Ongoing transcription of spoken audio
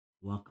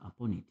work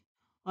upon it.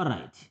 All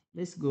right,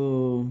 let's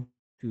go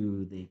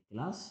to the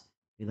class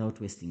without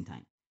wasting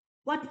time.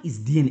 What is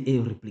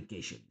DNA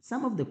replication?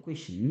 Some of the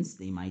questions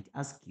they might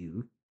ask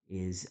you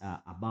is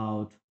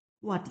about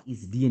what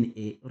is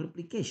DNA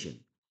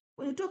replication.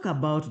 When you talk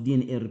about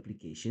DNA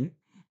replication,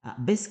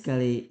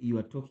 basically you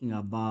are talking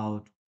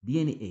about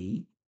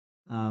DNA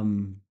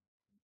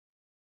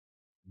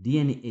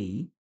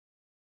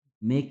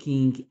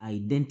making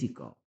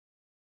identical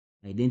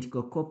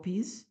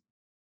copies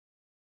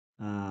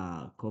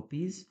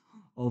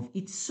of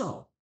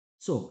itself.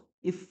 So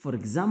if, for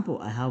example,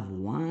 I have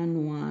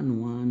 1,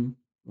 1, 1,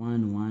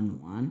 1,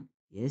 1, 1,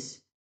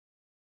 yes,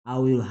 I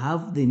will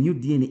have the new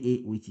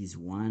DNA, which is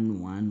 1,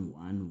 1,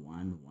 1,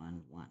 1,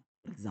 1, 1.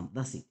 For example,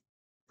 that's it.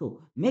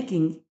 So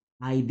making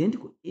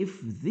identical,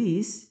 if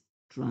this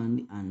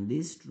strand and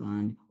this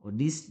strand, or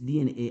this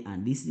DNA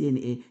and this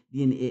DNA,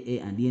 DNA A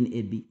and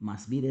DNA B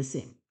must be the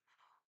same.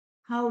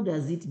 How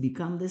does it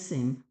become the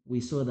same?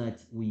 We saw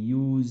that we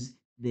use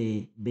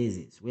the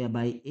bases,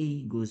 whereby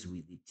A goes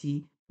with the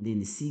T, and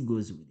then C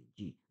goes with the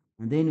G.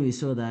 And then we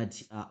saw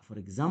that, for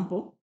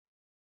example,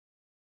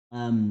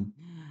 um,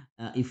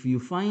 if you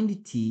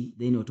find T,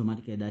 then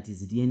automatically that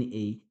is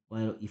DNA,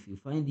 while if you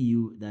find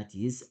U, that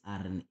is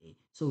RNA.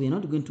 So we're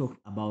not going to talk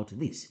about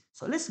this.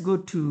 So let's go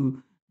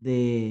to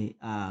the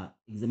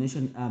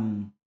examination,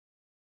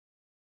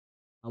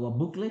 our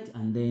booklet,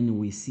 and then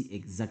we see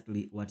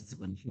exactly what is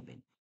going to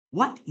happen.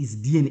 What is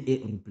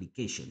DNA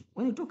replication?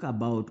 When you talk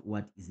about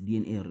what is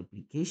DNA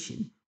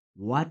replication,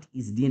 what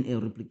is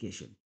DNA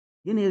replication?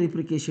 DNA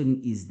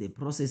replication is the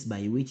process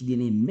by which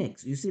DNA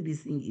makes. You see,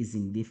 this thing is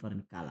in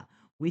different color,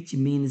 which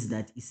means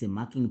that it's a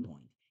marking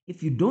point.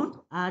 If you don't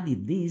add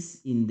this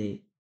in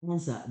the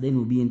answer,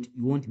 then you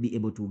won't be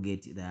able to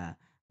get the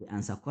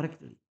answer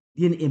correctly.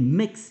 DNA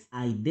makes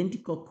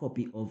identical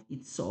copy of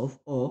itself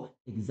or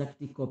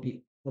exactly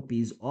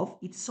copies of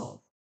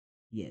itself.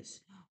 Yes.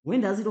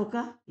 When does it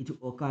occur? It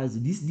occurs,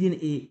 this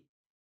DNA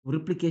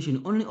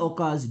replication only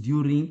occurs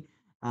during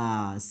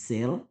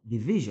cell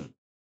division.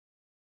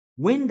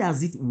 When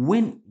does it,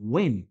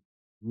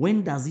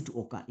 when does it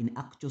occur in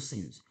actual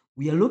sense?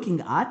 We are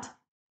looking at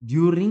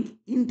during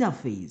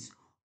interphase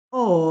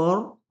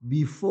or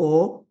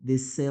before the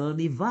cell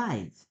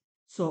divides.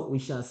 So we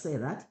shall say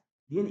that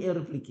DNA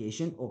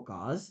replication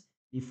occurs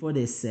before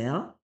the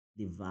cell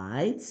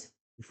divides,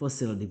 before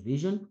cell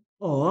division,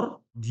 or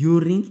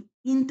during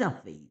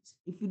interphase.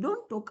 If you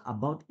don't talk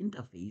about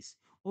interphase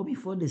or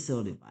before the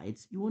cell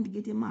divides, you won't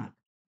get a mark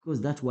because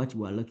that's what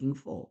you are looking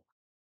for.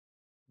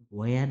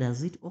 Where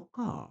does it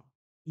occur?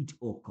 It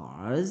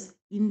occurs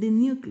in the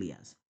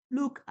nucleus.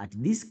 Look at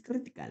this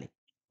critically.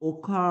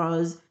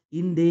 Occurs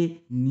in the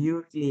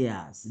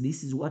nucleus.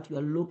 This is what you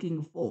are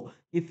looking for.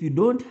 If you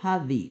don't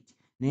have it,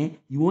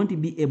 you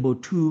won't be able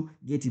to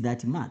get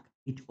that mark.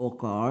 It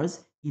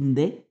occurs in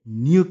the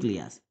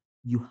nucleus.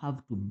 You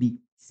have to be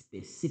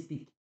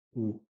specific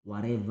to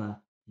whatever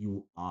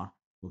you are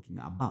talking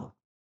about.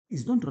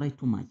 Please don't write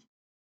too much.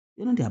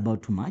 We're not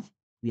about too much.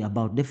 We are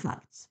about the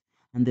facts.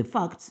 And the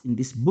facts in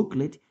this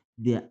booklet,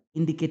 they are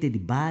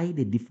indicated by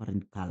the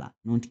different color,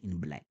 not in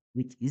black,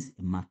 which is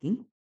a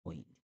marking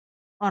point.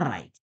 All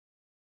right.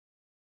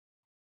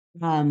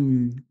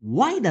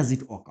 Why does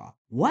it occur?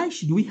 Why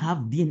should we have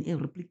DNA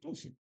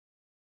replication?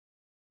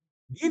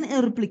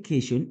 DNA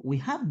replication, we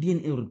have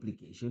DNA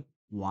replication.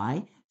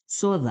 Why?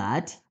 So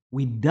that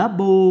we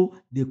double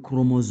the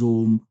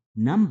chromosome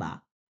number.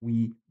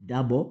 We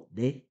double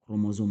the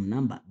chromosome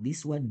number.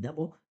 This word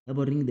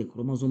doubling the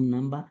chromosome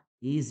number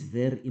is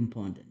very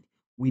important.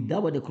 We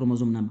double the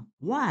chromosome number.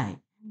 Why?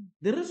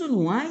 The reason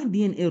why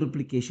DNA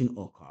replication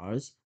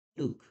occurs,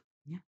 look,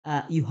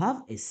 you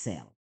have a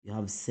cell. You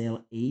have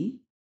cell A,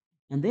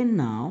 and then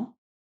now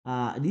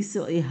this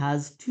cell A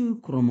has two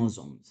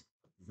chromosomes.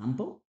 For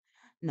example,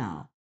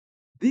 now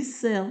this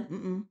cell,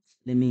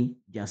 let me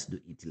just do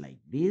it like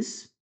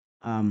this.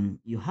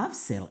 You have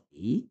cell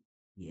A,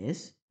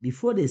 yes.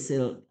 Before the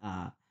cell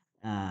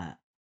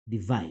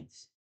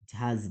divides, it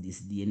has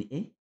this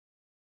DNA.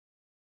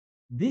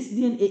 This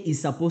DNA is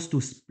supposed to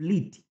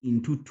split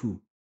into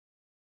two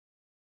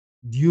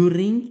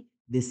during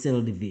the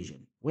cell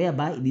division,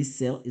 whereby this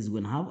cell is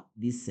going to have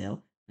this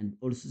cell and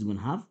also is going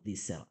to have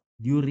this cell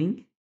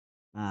during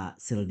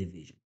cell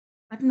division.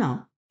 But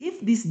now,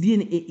 if this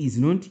DNA is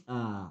not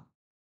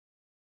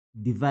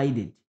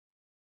divided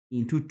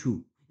into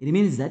two, it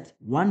means that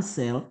one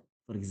cell,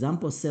 for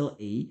example, cell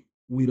A,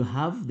 will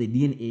have the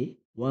DNA,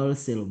 while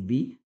cell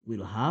B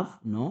will have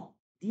no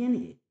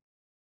DNA.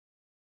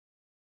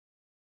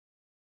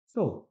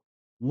 So,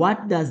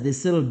 what does the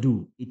cell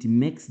do? It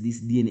makes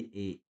this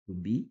DNA to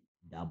be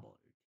doubled.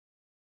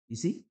 You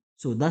see?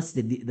 So that's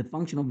the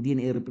function of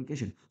DNA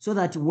replication. So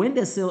that when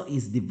the cell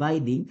is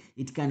dividing,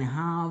 it can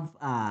have,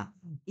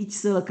 each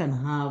cell can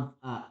have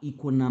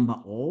equal number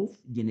of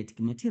genetic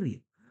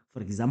material.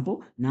 For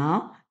example,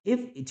 now, if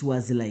it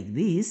was like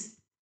this,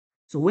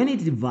 so when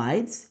it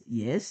divides,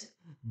 yes,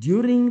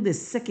 during the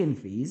second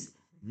phase,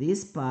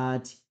 this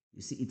part,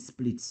 you see, it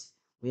splits,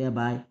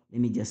 whereby,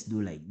 let me just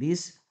do like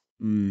this.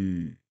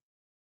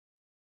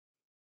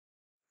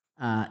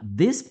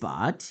 This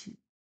part,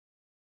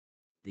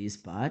 this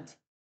part,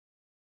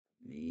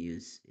 may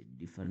use a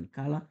different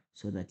color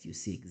so that you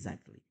see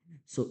exactly.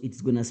 So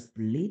it's gonna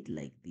split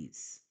like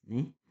this,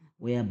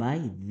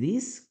 whereby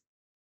this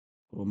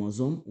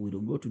chromosome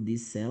will go to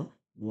this cell,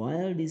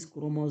 while this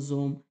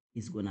chromosome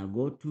is gonna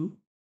go to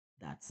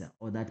that cell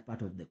or that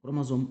part of the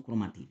chromosome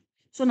chromatid.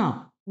 So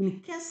now,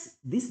 in case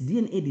this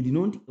DNA did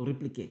not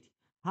replicate,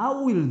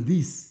 how will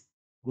this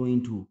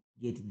going to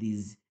get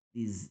these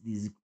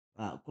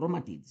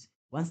chromatids?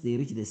 Once they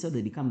reach the cell,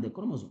 they become the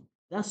chromosome.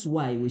 That's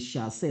why we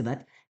shall say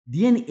that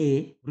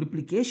DNA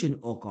replication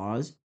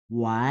occurs.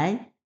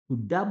 Why? To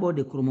double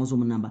the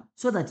chromosome number,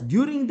 so that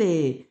during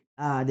the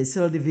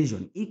cell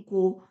division,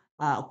 equal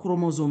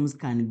chromosomes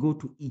can go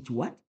to each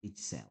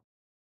cell.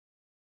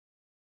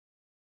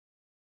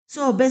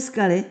 So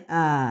basically,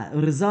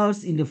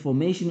 results in the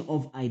formation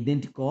of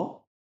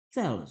identical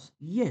cells.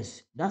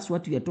 Yes, that's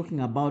what we are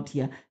talking about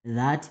here.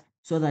 That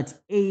so that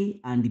A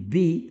and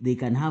B, they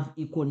can have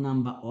equal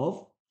number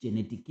of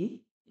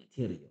genetic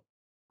material.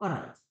 All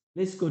right,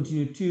 let's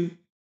continue to.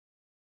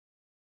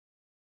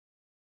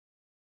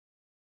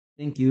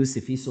 Thank you,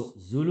 Sefiso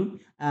Zulu.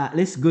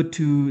 Let's go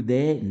to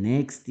the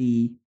next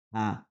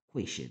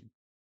question.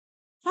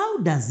 How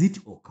does it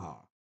occur?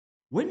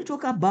 When you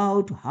talk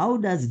about how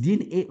does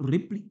DNA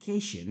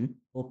replication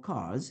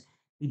occurs,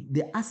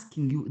 they're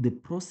asking you the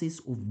process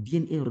of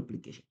DNA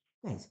replication.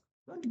 Guys,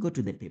 don't go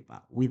to the paper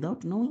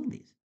without knowing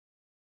this.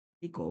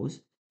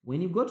 Because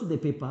when you go to the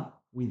paper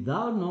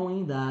without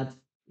knowing that,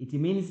 it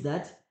means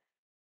that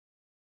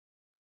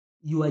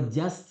you are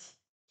just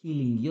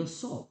killing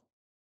yourself.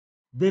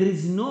 There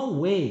is no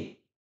way,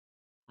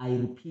 I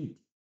repeat,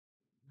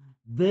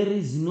 there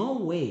is no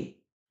way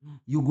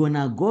you're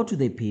gonna go to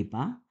the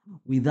paper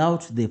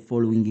without the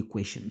following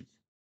questions.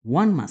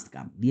 One must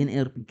come: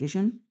 DNA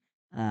replication,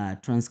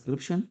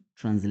 transcription,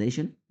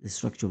 translation, the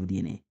structure of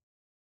DNA.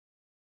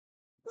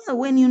 Well,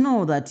 when you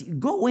know that,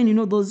 go when you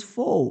know those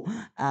four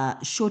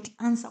short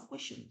answer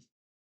questions.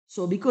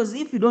 So, because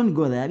if you don't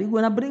go there, you're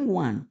gonna bring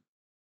one.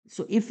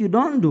 So, if you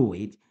don't do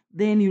it,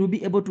 then you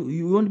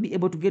won't be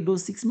able to get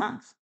those 6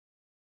 marks.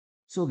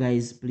 So,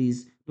 guys,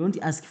 please don't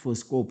ask for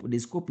scope. The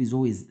scope is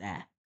always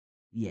there.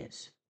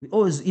 Yes, we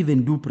always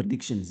even do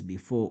predictions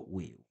before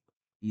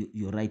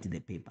you write the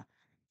paper,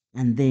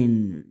 and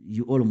then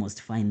you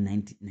almost find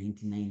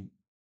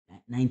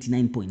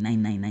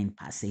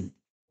 99.999%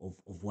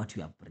 of what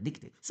you have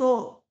predicted.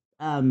 So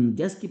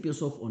just keep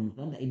yourself on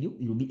Thunder Edu.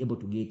 You'll be able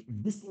to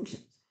get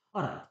distinctions.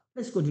 All right,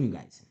 let's continue,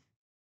 guys.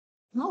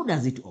 How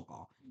does it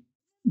occur?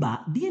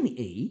 But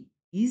DNA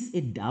is a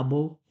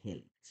double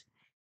helix.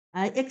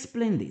 I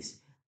explain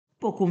this.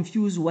 People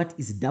confuse what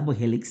is double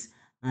helix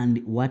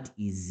and what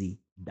is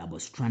double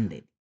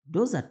stranded.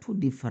 Those are two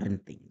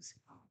different things.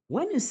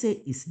 When you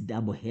say it's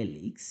double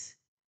helix,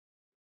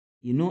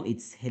 you know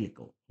it's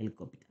helical,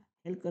 helicopter,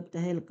 helicopter,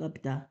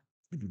 helicopter.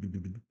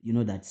 You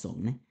know that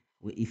song, né?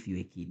 Or if you're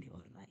a kid,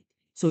 all right.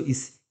 So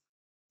it's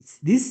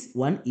this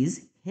one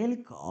is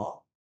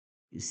helical,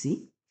 you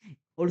see.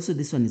 Also,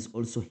 this one is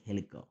also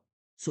helical.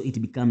 So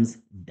it becomes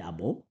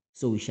double.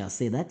 So we shall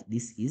say that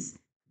this is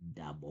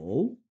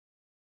double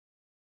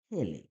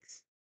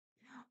helix.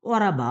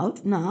 What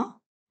about now?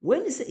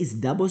 When it is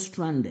double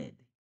stranded,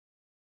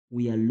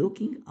 we are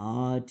looking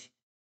at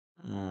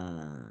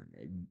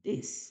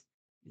this.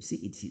 You see,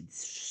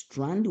 it's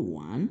strand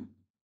one,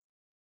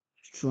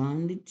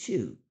 strand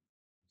two,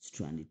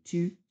 strand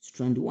two,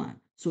 strand one.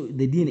 So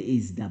the DNA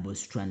is double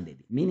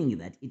stranded, meaning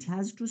that it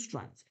has two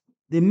strands.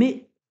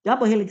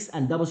 Double helix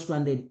and double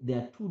stranded, they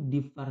are two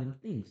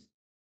different things.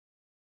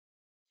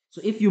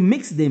 So if you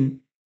mix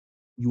them,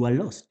 you are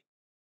lost.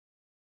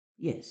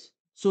 Yes.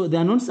 So they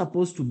are not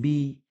supposed to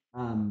be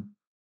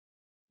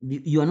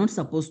you are not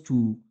supposed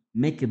to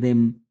make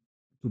them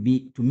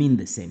to mean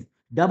the same.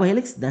 Double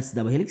helix, that's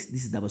double helix,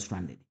 this is double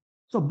stranded.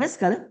 So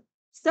basically,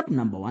 step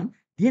number one,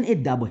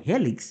 DNA double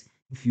helix,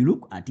 if you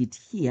look at it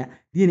here,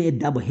 DNA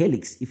double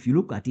helix, if you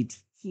look at it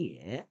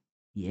here,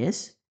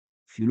 yes,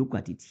 if you look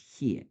at it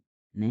here,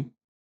 né,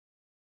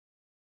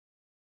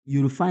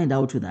 you'll find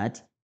out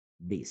that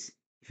this.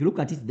 If you look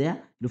at it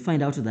there, you'll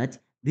find out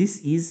that this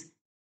is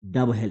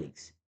double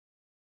helix.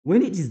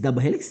 When it is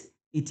double helix,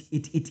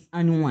 it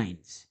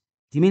unwinds.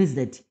 It means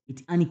that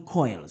it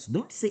uncoils.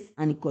 Don't say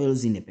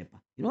uncoils in the paper.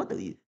 You know what?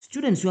 The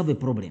students who have a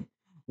problem.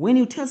 When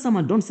you tell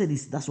someone, don't say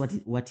this, that's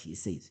what he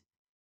says.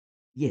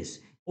 Yes.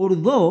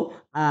 Although,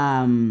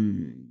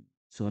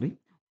 sorry,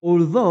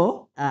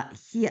 although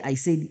here I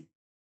said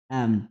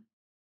um,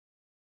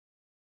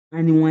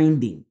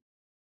 unwinding.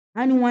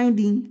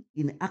 Unwinding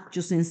in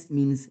actual sense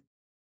means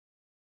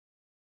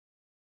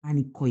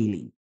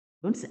uncoiling.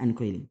 Don't say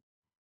uncoiling.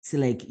 It's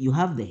like you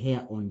have the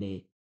hair on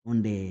the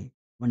on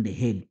the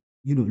head.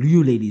 You know,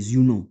 you ladies,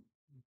 you know,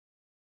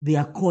 they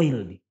are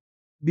coiled.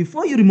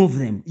 Before you remove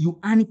them, you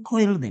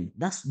uncoil them.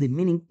 That's the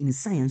meaning in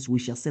science. We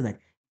shall say that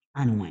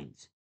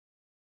unwinds.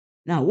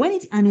 Now, when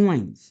it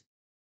unwinds,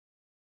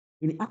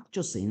 in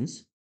actual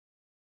sense,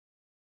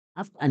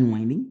 after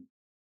unwinding,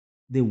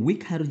 the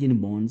weak hydrogen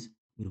bonds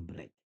will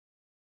break.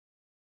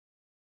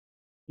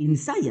 In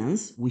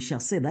science, we shall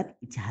say that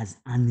it has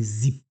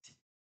unzipped.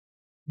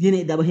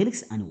 DNA double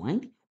helix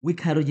unwind, weak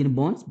hydrogen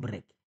bonds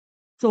break.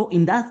 So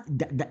in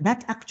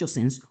that actual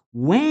sense,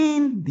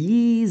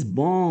 these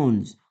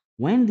bonds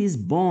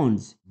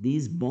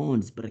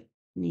break.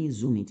 Let me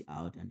zoom it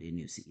out and then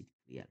you see it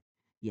clear.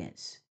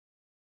 Yes.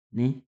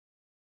 Ne?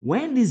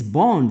 When these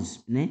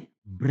bonds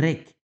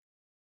break,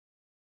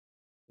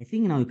 I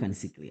think now you can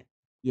see clear.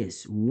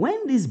 Yes,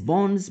 when these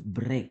bonds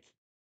break,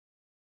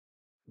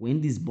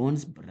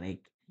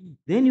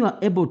 then you are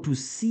able to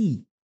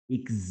see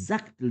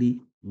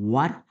exactly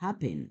what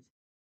happens.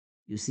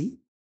 You see?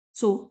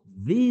 So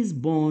these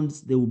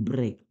bonds, they will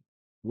break.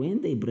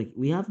 When they break,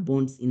 we have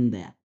bonds in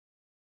there.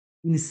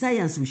 In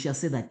science, we shall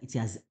say that it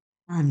has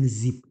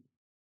unzipped.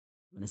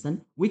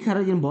 Understand? Weak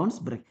hydrogen bonds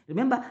break.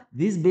 Remember,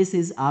 these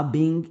bases are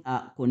being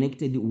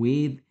connected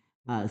with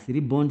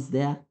three bonds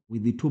there,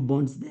 with the two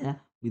bonds there,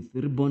 with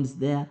three bonds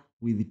there,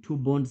 with the two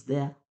bonds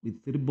there,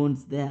 with three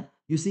bonds there.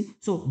 You see?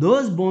 So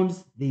those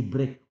bonds, they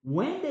break.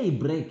 When they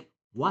break,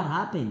 what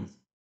happens?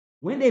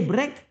 When they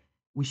break,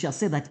 we shall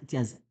say that it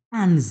has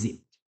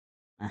unzipped.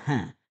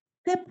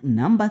 Step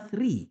number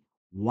 3,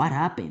 what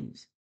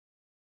happens?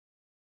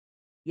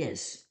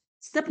 Yes.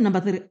 Step number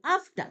 3,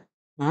 after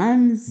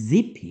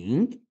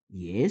unzipping,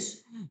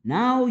 yes,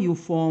 now you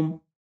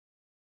form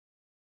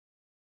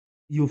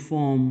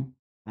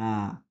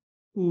uh,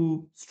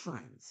 two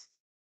strands.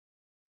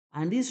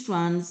 And these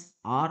strands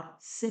are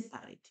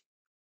separate.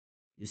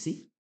 You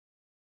see?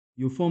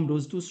 You form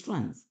those two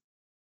strands.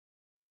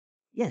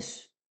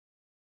 Yes.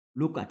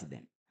 Look at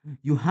them.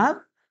 You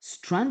have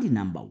strand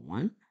number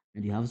 1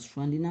 and you have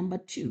strand number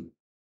 2.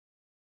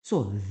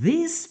 So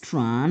this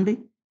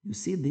strand, you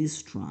see this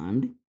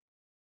strand,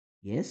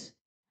 yes,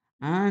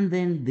 and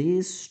then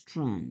this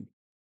strand.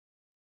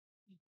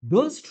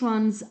 Those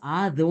strands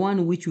are the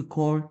one which we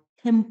call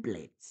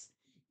templates.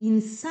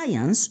 In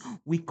science,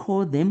 we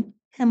call them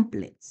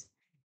templates.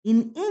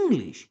 In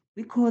English,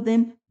 we call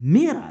them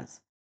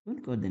mirrors.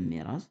 Don't call them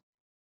mirrors.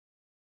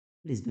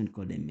 Please don't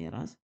call them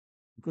mirrors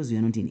because we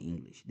are not in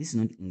English. This is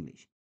not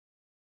English.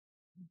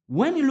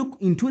 When you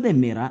look into the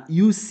mirror,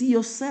 you see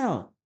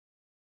yourself.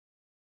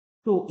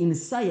 So in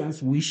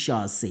science, we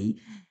shall say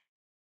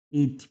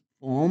it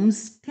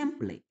forms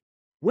template.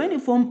 When you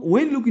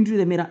look into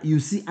the mirror, you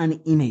see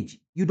an image.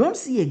 You don't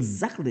see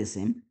exactly the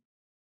same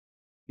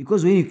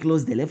because when you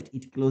close the left,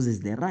 it closes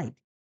the right.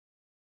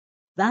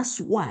 That's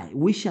why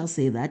we shall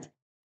say that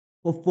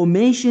for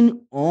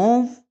formation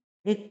of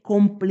a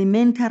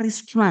complementary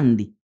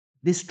strand,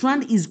 the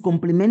strand is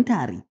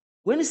complementary.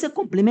 When you say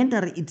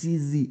complementary, it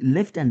is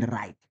left and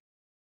right.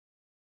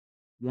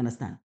 You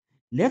understand?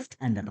 Left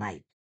and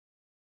right.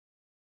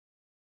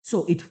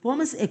 So it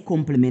forms a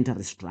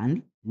complementary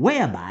strand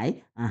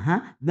whereby,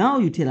 now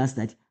you tell us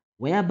that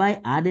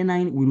whereby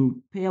adenine will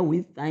pair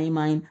with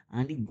thymine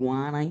and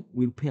guanine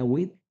will pair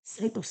with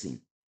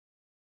cytosine.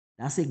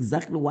 That's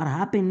exactly what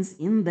happens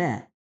in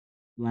there.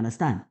 You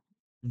understand?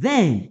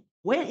 Then,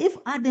 if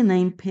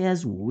adenine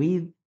pairs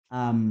with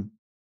adenine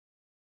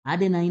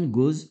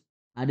goes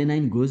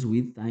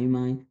with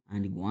thymine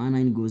and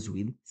guanine goes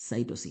with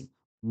cytosine.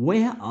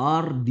 Where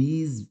are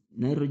these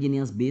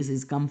nitrogenous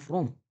bases come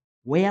from?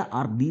 Where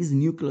are these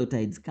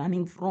nucleotides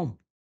coming from?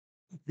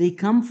 They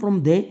come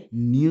from the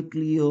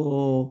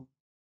nucleoplasm.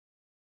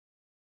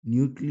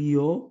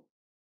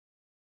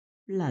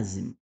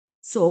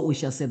 So we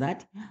shall say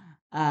that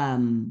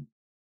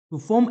to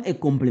form a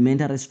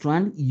complementary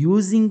strand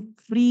using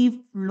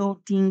free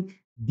floating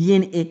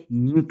DNA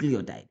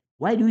nucleotide.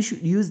 Why do we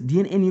should use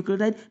DNA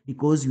nucleotide?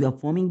 Because we are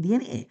forming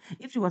DNA.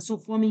 If you were so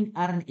forming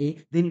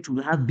RNA, then it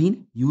would have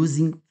been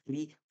using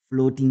free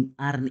floating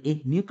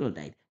RNA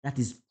nucleotide. That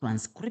is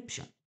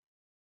transcription.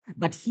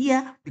 But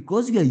here,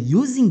 because we are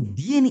using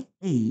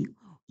DNA,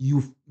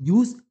 you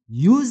use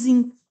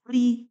using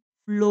free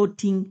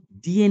floating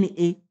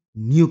DNA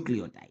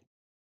nucleotide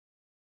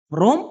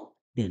from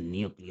the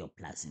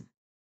nucleoplasm.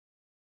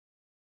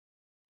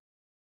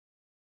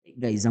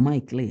 Guys, am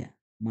I clear?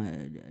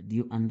 Do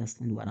you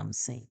understand what I'm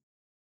saying?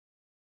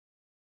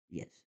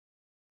 Yes.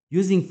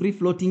 Using free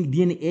floating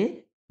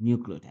DNA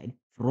nucleotide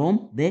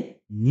from the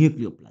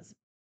nucleoplasm.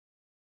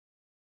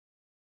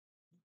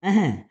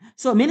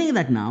 So meaning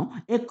that now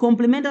a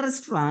complementary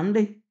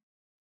strand,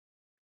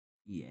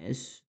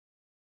 yes,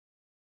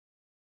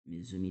 let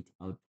me zoom it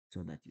out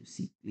so that you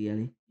see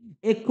clearly.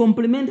 A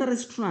complementary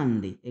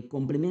strand,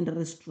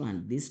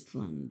 this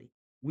strand,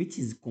 which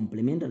is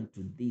complementary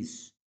to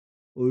this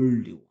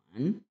old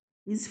one,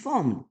 is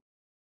formed.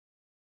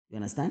 You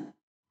understand?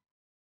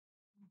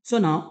 So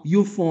now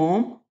you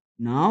form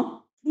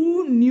now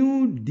two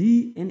new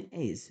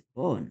DNAs.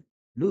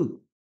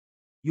 Look,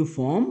 you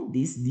form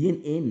this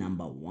DNA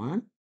number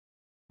 1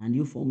 and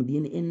you form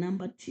DNA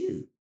number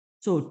 2.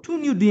 So two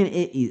new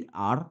DNA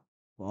are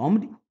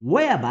formed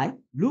whereby,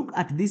 look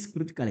at this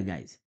critically,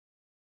 guys.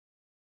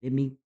 Let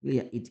me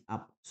clear it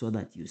up so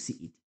that you see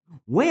it.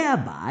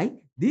 Whereby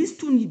these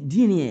two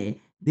DNA,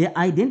 they're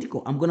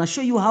identical. I'm going to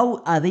show you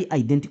how are they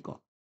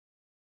identical.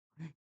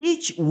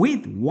 Each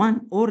with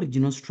one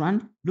original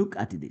strand. Look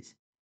at this.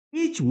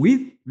 Each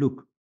with,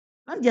 look,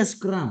 not just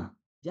cram,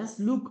 just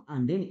look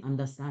and then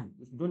understand.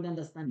 If you don't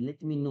understand,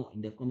 let me know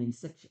in the comment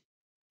section.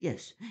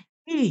 Yes,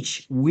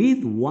 each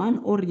with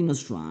one original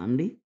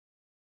strand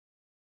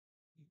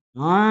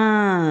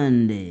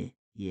and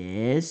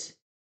yes,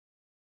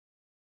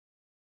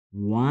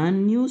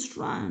 one new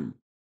strand.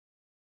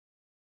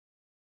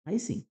 I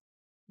see.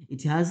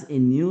 It has a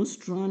new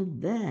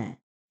strand there,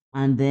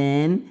 and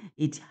then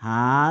it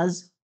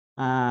has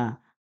an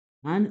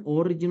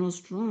original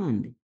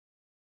strand.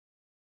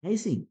 I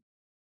see.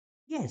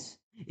 Yes,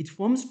 it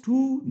forms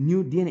two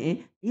new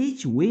DNA,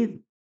 each with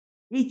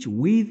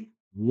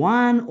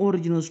one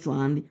original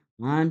strand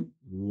and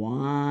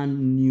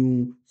one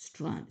new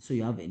strand. So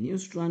you have a new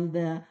strand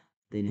there,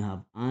 then you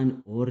have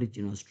an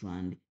original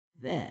strand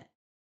there.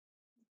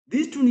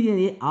 These two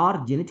DNA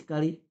are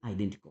genetically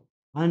identical,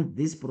 and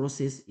this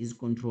process is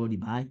controlled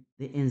by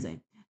the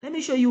enzyme. Let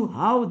me show you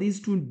how these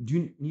two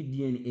new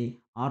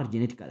DNA are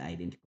genetically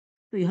identical.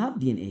 So you have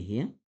DNA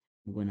here.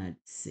 I'm gonna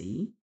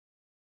say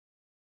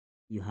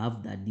you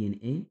have that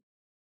DNA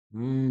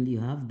and you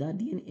have that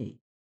DNA.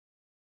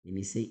 Let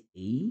me say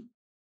A,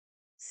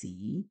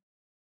 C,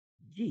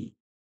 G.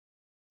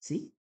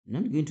 See, I'm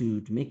not going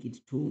to make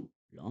it too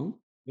long.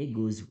 A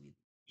goes with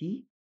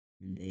T,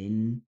 and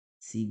then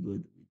C goes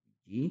with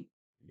G,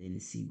 and then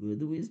C goes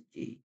with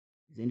G,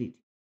 isn't it?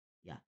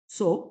 Yeah.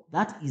 So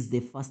that is the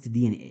first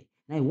DNA.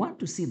 Now I want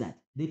to see that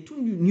the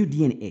two new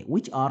DNA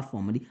which are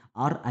formed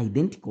are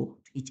identical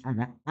to each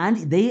other, and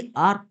they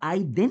are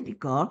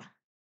identical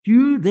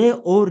to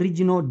the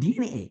original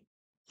DNA.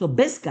 So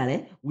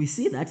basically, we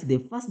see that the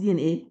first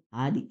DNA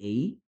had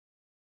A,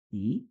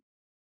 T,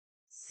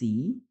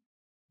 C,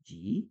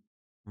 G,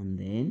 and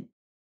then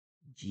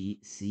G,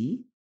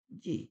 C,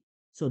 G.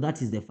 So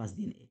that is the first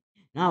DNA.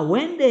 Now,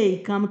 when they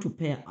come to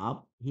pair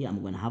up, here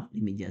I'm going to have,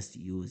 let me just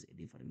use a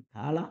different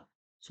color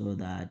so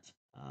that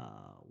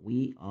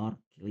we are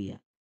clear.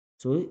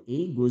 So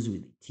A goes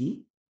with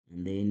T,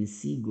 and then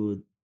C goes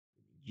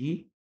with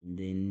G, and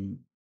then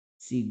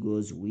C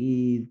goes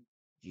with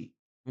G.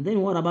 And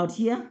then what about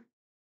here?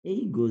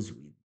 A goes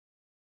with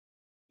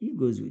T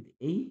goes with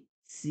A,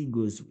 C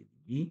goes with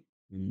G,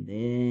 and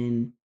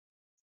then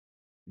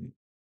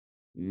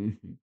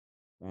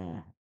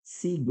mhm,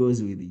 C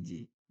goes with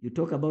G. You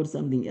talk about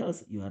something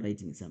else, you are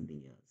writing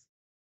something else.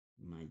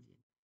 Imagine.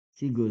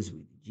 C goes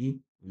with G,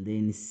 and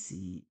then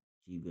G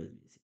goes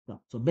with C.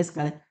 So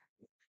basically,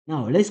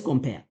 now let's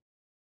compare.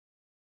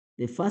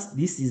 The first,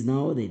 this is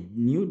now the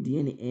new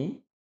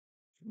DNA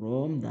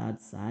from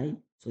that side.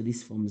 So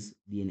this forms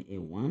DNA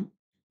 1.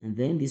 And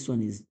then this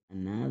one is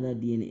another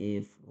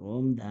DNA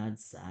from that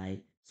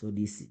side. So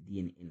this is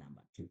DNA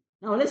number 2.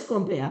 Now let's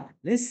compare.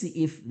 Let's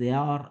see if they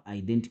are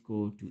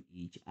identical to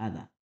each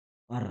other.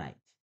 All right.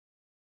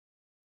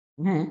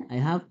 I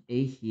have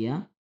A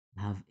here,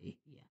 I have A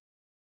here.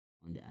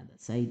 On the other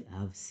side, I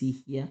have C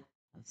here,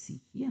 I have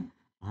C here,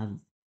 I have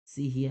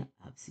C here,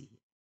 I have C here.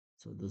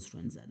 So those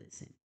strands are the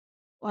same.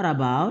 What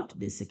about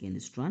the second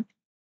strand?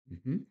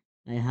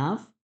 I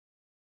have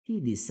T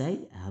this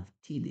side, I have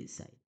T this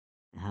side.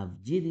 I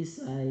have G this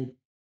side,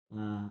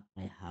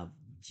 I have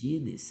G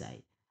this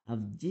side. I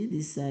have G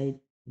this side,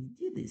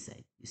 G this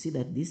side. You see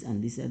that this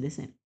and this are the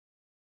same.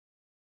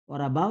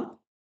 What about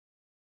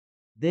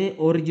the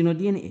original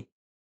DNA?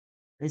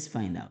 Let's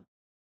find out.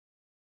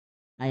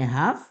 I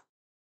have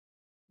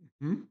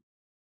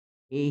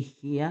A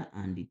here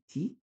and the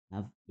T,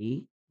 have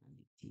A and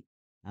the T,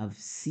 have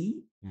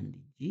C and the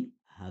G,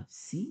 have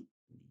C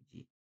and the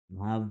G,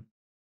 have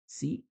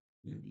C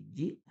and the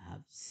G,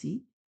 have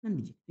C and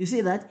the G. You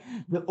see that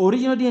the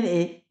original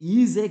DNA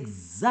is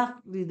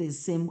exactly the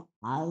same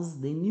as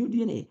the new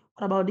DNA.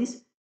 What about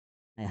this?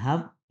 I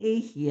have A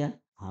here,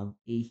 I have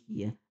A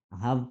here, I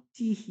have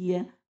T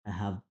here, I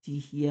have T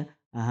here,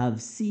 I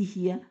have C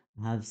here,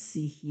 I have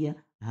C here,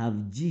 I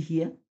have G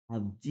here, I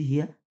have G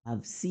here, I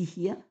have C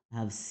here, I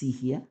have C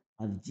here,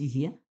 I have G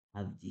here, I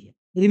have G here.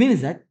 It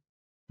means that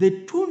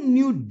the two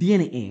new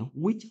DNA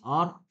which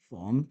are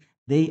formed,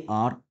 they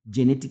are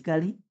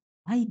genetically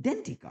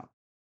identical.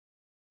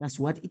 That's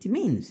what it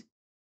means.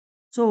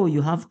 So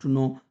you have to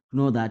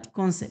know that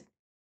concept.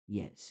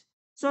 Yes.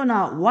 So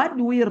now what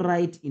do we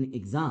write in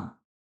exam?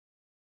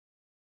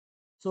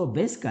 So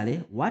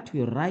basically, what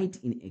we write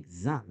in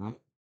exam,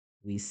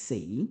 we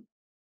say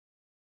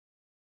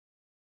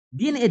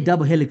DNA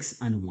double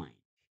helix unwind.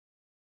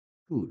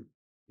 Cool.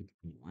 It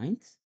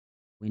unwinds.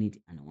 When it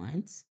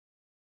unwinds,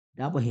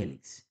 double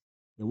helix.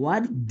 The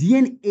word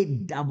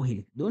DNA double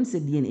helix. Don't say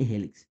DNA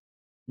helix.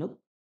 Nope.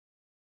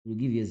 We'll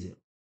give you a zero.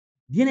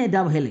 DNA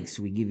double helix,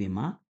 we give you a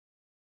mark.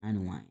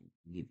 Unwind,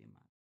 we give you a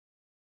mark.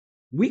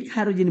 Weak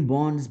hydrogen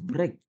bonds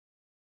break.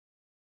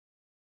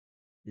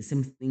 The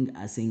same thing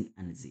as saying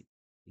unzip.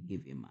 We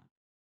give you a mark.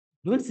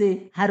 Don't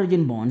say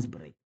hydrogen bonds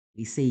break.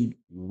 We say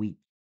weak.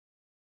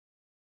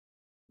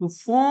 To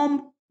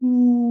form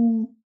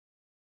two,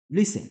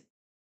 listen,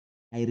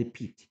 I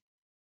repeat,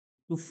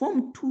 to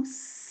form two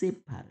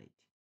separate,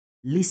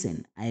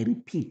 listen, I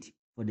repeat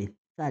for the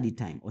third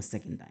time or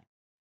second time.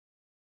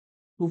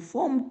 to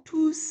form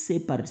two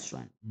separate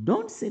strands.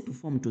 Don't say to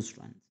form two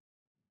strands.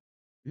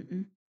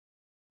 Mm-mm.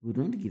 We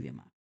don't give a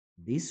mark.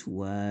 This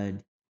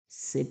word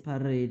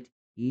separate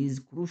is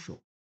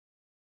crucial.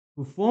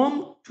 To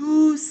form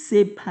two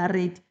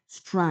separate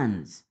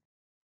strands.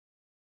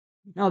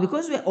 Now,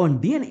 because we're on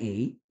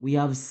DNA, we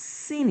have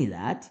seen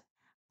that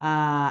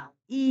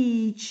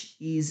each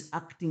is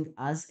acting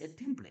as a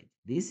template.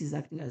 This is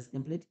acting as a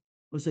template.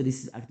 Also,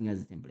 this is acting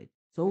as a template.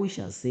 So we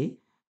shall say,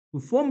 to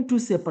form two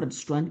separate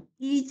strands,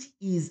 each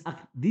is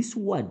this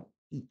word,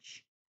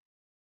 each.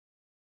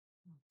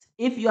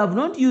 If you have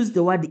not used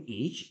the word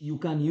each, you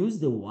can use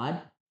the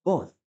word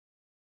both.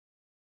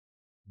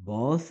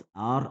 Both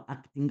are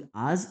acting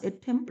as a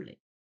template.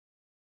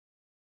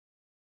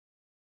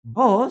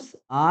 Both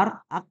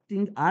are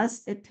acting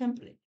as a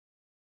template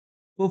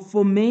for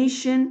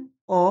formation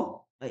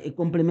or a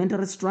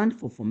complementary strand,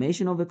 for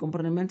formation of a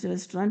complementary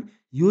strand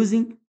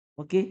using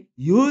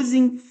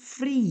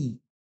free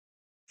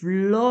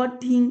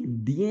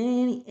floating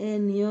DNA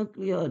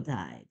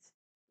nucleotides.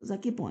 Those are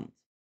key points.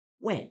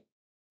 Where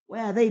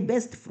are they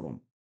based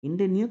from? In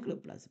the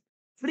nucleoplasm.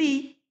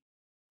 Free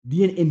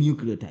DNA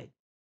nucleotide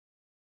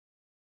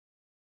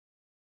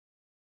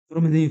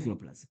from the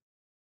nucleoplasm.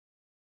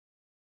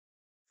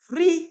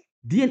 Free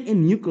DNA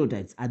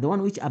nucleotides are the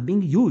one which are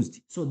being used.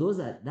 So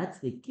that's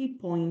the key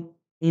point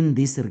in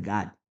this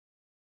regard.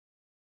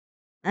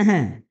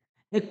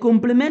 A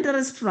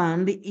complementary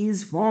strand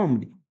is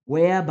formed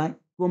whereby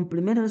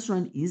complementary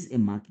strand is a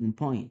marking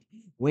point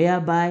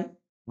whereby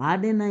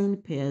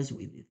adenine pairs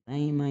with the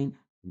thymine,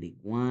 the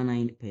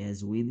guanine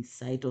pairs with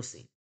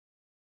cytosine.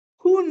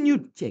 Who new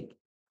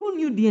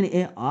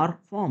DNA are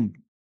formed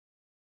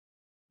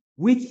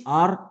which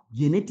are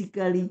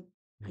genetically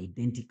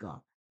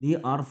identical. They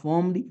are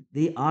formed,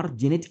 they are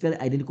genetically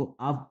identical.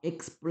 I've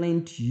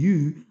explained to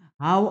you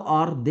how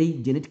are they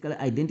genetically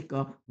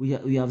identical.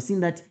 We have seen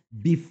that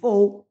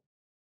before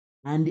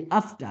and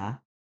after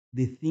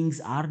the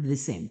things are the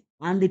same.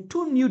 And the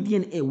two new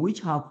DNA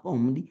which have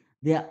formed,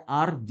 they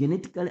are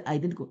genetically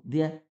identical.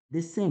 They are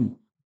the same.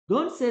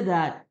 Don't say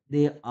that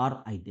they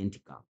are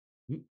identical.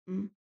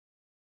 Mm-mm.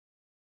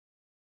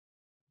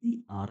 They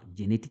are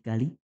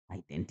genetically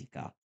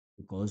identical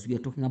because we are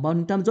talking about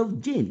in terms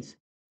of genes.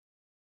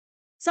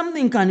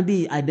 Something can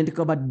be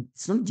identical, but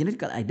it's not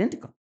genetically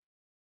identical.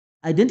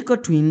 Identical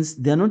twins,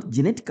 they are not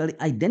genetically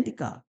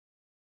identical.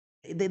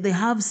 They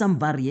have some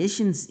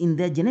variations in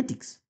their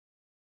genetics,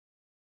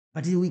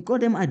 but we call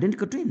them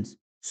identical twins.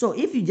 So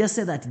if you just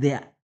say that they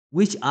are,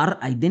 which are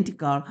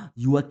identical,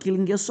 you are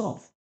killing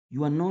yourself.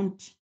 You are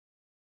not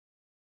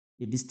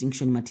a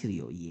distinction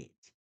material yet.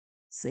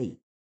 Say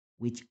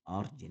which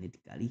are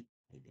genetically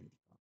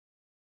identical.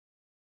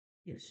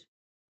 Yes.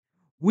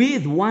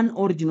 With one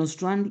original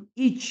strand,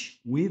 each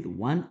with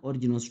one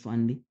original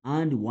strand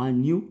and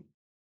one new.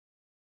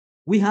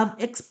 We have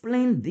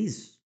explained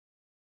this.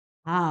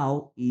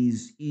 How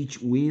is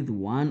each with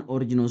one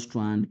original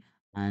strand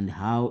and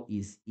how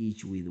is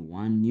each with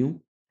one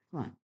new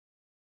strand?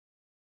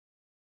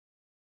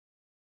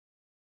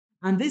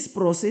 And this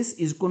process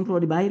is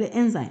controlled by the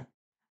enzyme.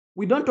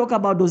 We don't talk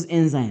about those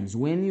enzymes.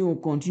 When you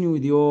continue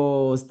with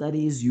your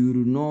studies, you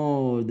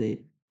know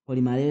the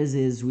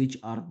polymerases which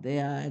are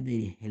there,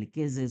 the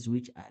helicases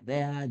which are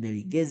there,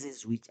 the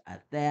ligases which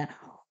are there.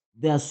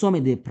 There are so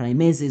many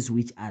primases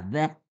which are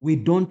there. We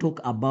don't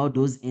talk about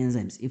those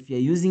enzymes. If you're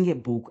using a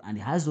book and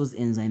it has those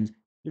enzymes,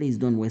 please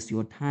don't waste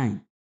your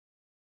time.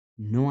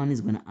 No one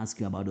is going to ask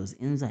you about those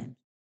enzymes.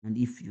 And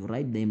if you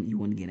write them, you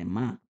won't get a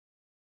mark.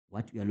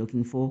 What you are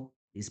looking for,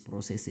 this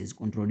process is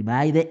controlled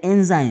by the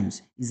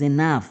enzymes, is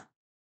enough.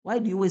 Why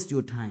do you waste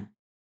your time?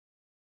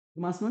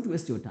 You must not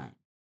waste your time.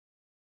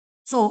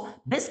 So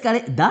basically,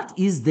 that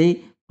is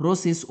the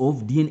process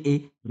of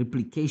DNA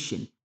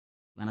replication.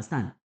 You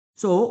understand?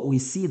 So we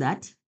see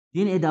that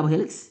DNA double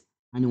helix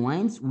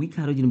unwinds, weak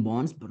hydrogen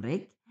bonds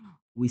break.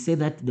 We say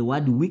that the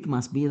word weak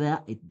must be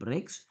there, it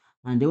breaks.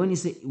 And then when you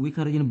say weak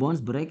hydrogen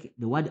bonds break,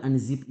 the word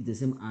unzip is the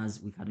same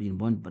as weak hydrogen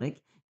bond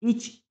break.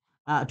 Each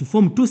to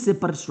form two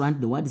separate strands,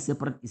 the word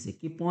separate is a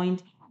key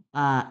point.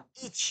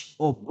 Each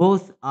or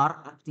both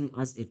are acting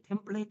as a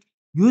template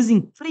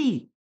using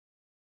three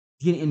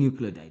DNA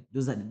nucleotide.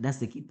 That's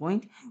the key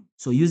point.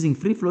 So using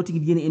free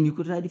floating DNA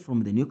nucleotide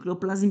from the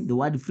nucleoplasm, the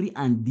word free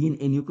and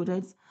DNA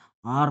nucleotides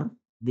are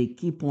the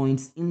key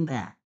points in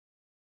there.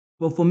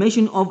 For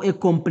formation of a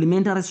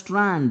complementary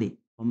strand,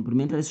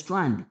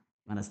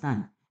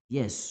 understand?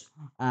 Yes,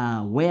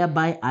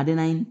 whereby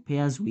adenine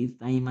pairs with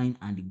thymine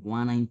and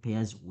guanine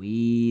pairs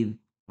with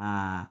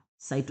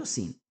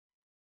cytosine.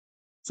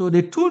 So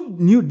the two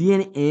new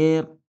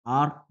DNA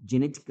are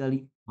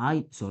genetically,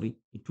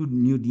 the two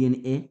new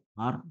DNA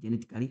are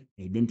genetically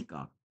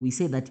identical. We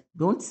say that,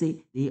 don't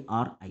say they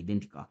are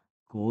identical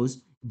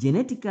because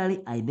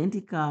genetically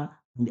identical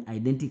and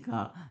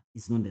identical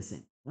is not the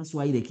same. That's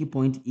why the key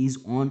point is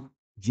on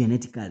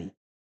genetically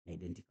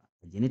identical.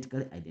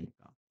 Genetically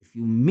identical. If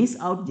you miss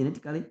out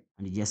genetically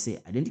and you just say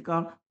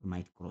identical, you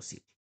might cross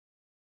it.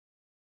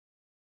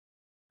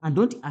 And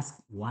don't ask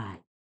why.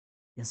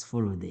 Just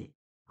follow the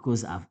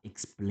because I've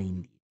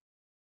explained it.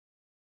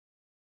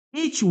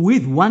 Each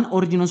with one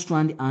original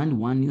strand and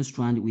one new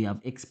strand. We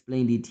have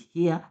explained it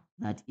here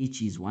that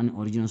each is one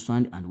original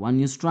strand and one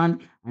new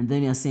strand. And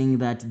then we are saying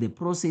that the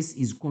process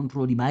is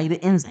controlled by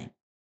the enzyme.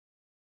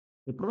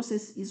 The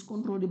process is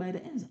controlled by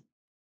the enzyme.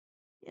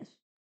 Yes.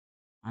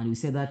 And we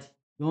say that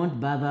don't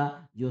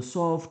bother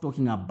yourself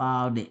talking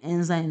about the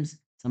enzymes.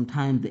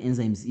 Sometimes the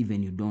enzymes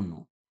even you don't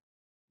know.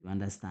 You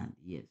understand?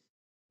 Yes.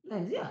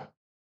 Yes, yeah.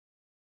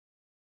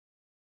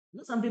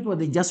 Some people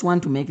they just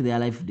want to make their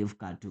life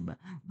difficult too,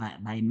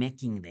 by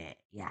making the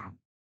yeah.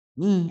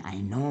 Me, I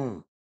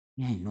know.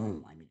 Me, I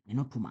know. I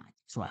know too much.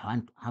 So I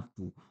want to have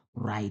to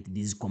write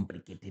these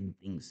complicated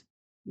things.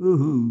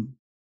 Woohoo.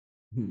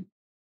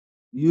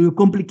 You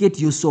complicate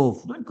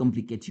yourself. Don't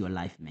complicate your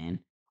life, man.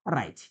 All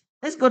right.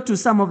 Let's go to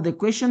some of the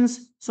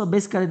questions. So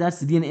basically,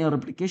 that's DNA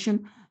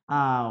replication.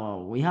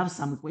 We have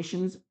some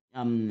questions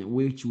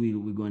which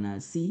we're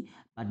gonna see,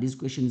 but these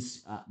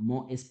questions are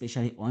more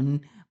especially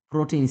on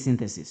protein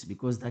synthesis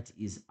because that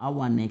is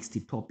our next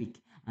topic,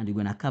 and we're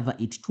gonna cover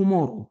it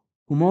tomorrow.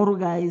 Tomorrow,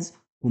 guys.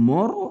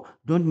 Tomorrow,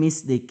 don't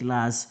miss the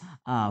class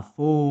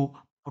for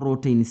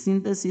protein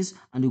synthesis,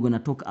 and we're gonna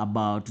talk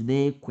about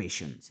the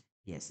questions.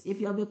 Yes, if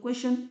you have a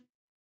question,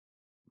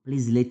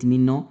 please let me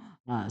know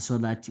so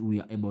that we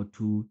are able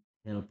to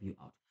help you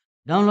out.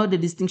 Download the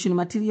distinction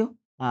material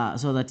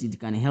so that it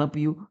can help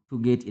you to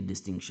get a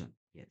distinction.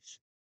 Yes.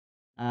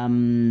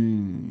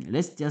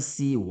 Let's just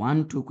see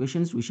one, two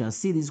questions. We shall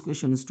see these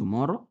questions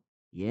tomorrow.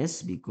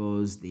 Yes,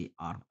 because they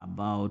are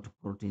about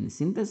protein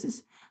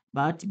synthesis.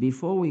 But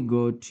before we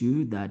go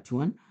to that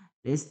one,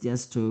 let's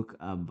just talk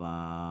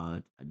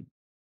about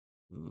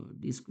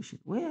this question.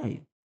 Where are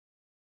you?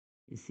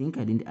 I think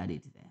I didn't add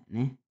it there.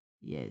 Ne?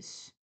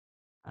 Yes.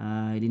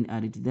 I didn't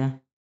add it there.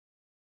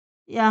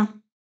 Yeah.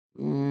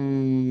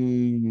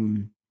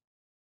 Mm,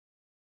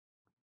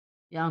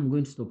 yeah, I'm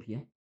going to stop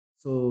here.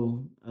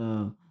 So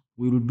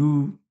we will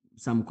do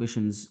some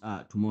questions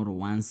tomorrow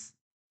once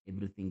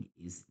everything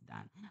is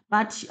done.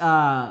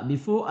 But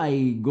before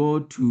I go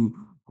to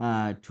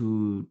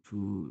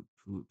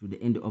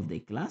the end of the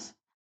class,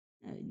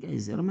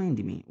 guys,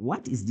 remind me,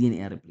 what is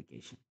DNA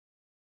replication?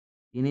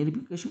 DNA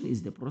replication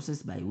is the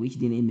process by which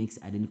DNA makes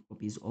identical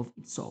copies of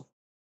itself.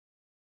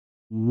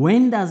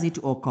 When does it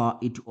occur?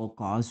 It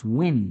occurs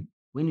when.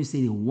 When you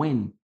say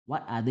when,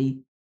 what are they?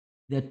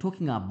 They're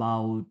talking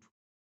about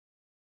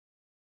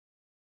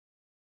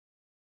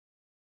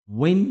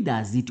when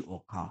does it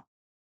occur?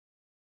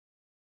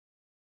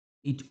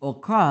 It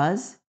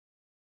occurs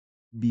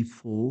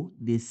before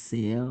the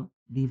cell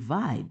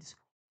divides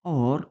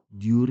or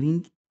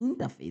during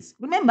interphase.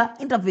 Remember,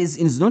 interphase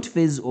is not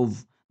phase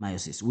of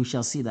meiosis. We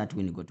shall see that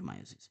when you go to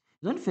meiosis. It's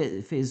not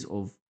phase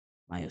of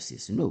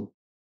meiosis. No,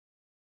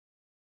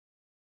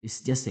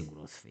 it's just a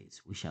growth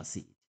phase. We shall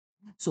see it.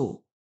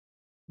 So,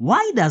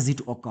 why does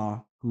it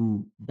occur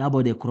to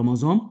double the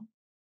chromosome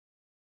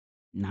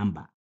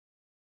number?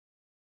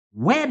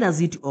 Where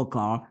does it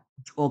occur?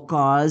 It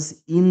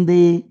occurs in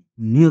the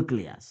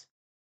nucleus.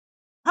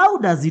 How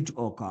does it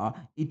occur?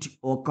 It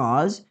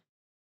occurs,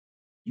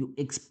 you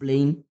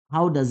explain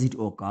how does it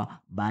occur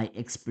by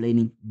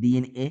explaining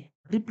DNA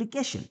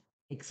replication.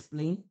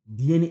 Explain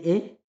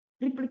DNA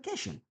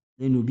replication.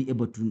 Then you'll be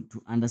able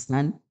to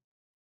understand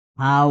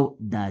how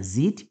does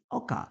it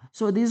occur?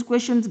 So these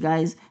questions,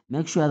 guys,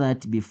 make sure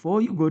that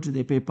before you go to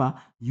the paper,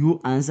 you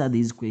answer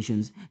these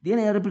questions.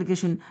 DNA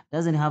replication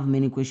doesn't have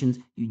many questions.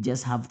 You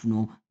just have to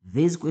know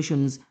these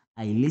questions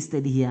I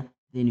listed here.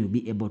 Then you'll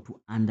be able to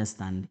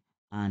understand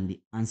and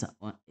answer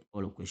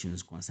all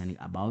questions concerning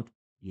about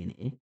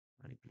DNA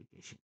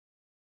replication.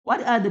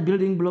 What are the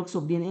building blocks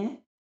of DNA?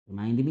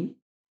 Remind me.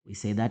 We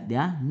say that they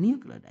are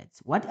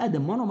nucleotides. What are the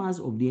monomers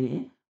of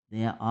DNA?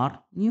 There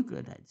are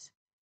nucleotides.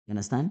 You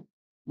understand?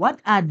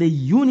 What are the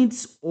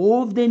units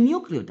of the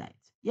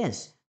nucleotides?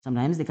 Yes,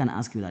 sometimes they can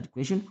ask you that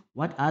question.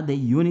 What are the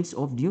units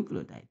of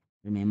nucleotide?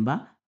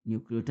 Remember,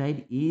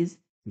 nucleotide is,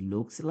 it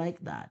looks like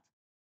that.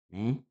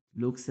 Eh?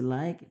 Looks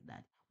like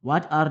that.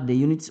 What are the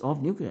units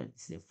of nucleotide?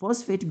 It's a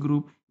phosphate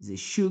group, it's a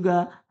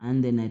sugar,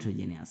 and the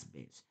nitrogenous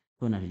base.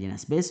 So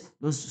nitrogenous base,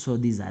 so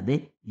these are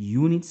the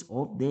units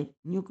of the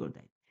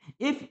nucleotide.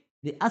 If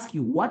they ask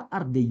you what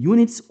are the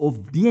units of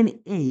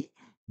DNA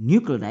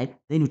nucleotide,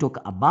 then you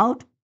talk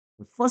about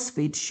the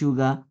phosphate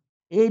sugar,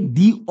 a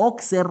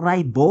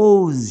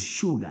deoxyribose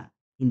sugar.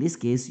 In this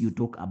case, you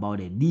talk about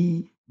a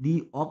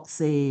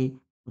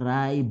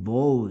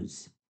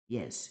deoxyribose.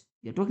 Yes,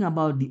 you're talking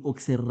about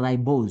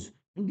deoxyribose.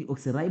 And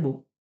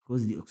deoxyribo,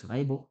 because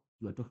deoxyribo,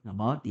 you are talking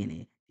about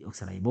DNA,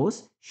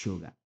 deoxyribose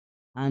sugar.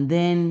 And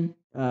then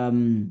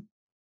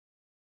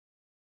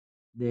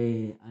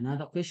the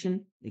another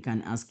question they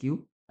can ask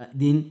you,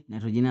 then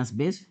nitrogenous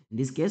base. In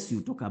this case, you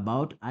talk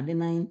about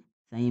adenine,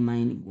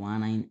 thymine,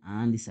 guanine,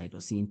 and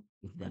cytosine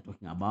if they're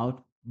talking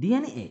about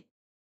DNA.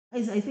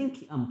 Guys, I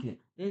think I'm clear.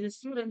 There's a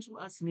student who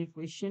asked me a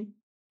question.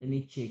 Let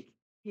me check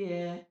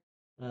here.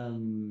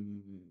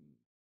 Um,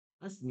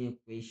 ask me a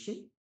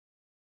question.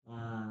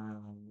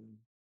 Um,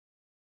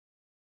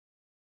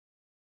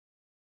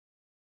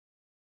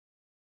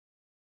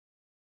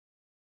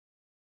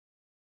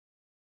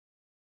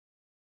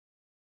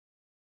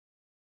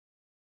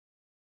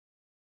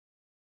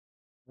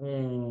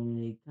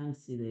 I can't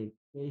see the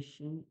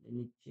question. Let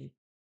me check.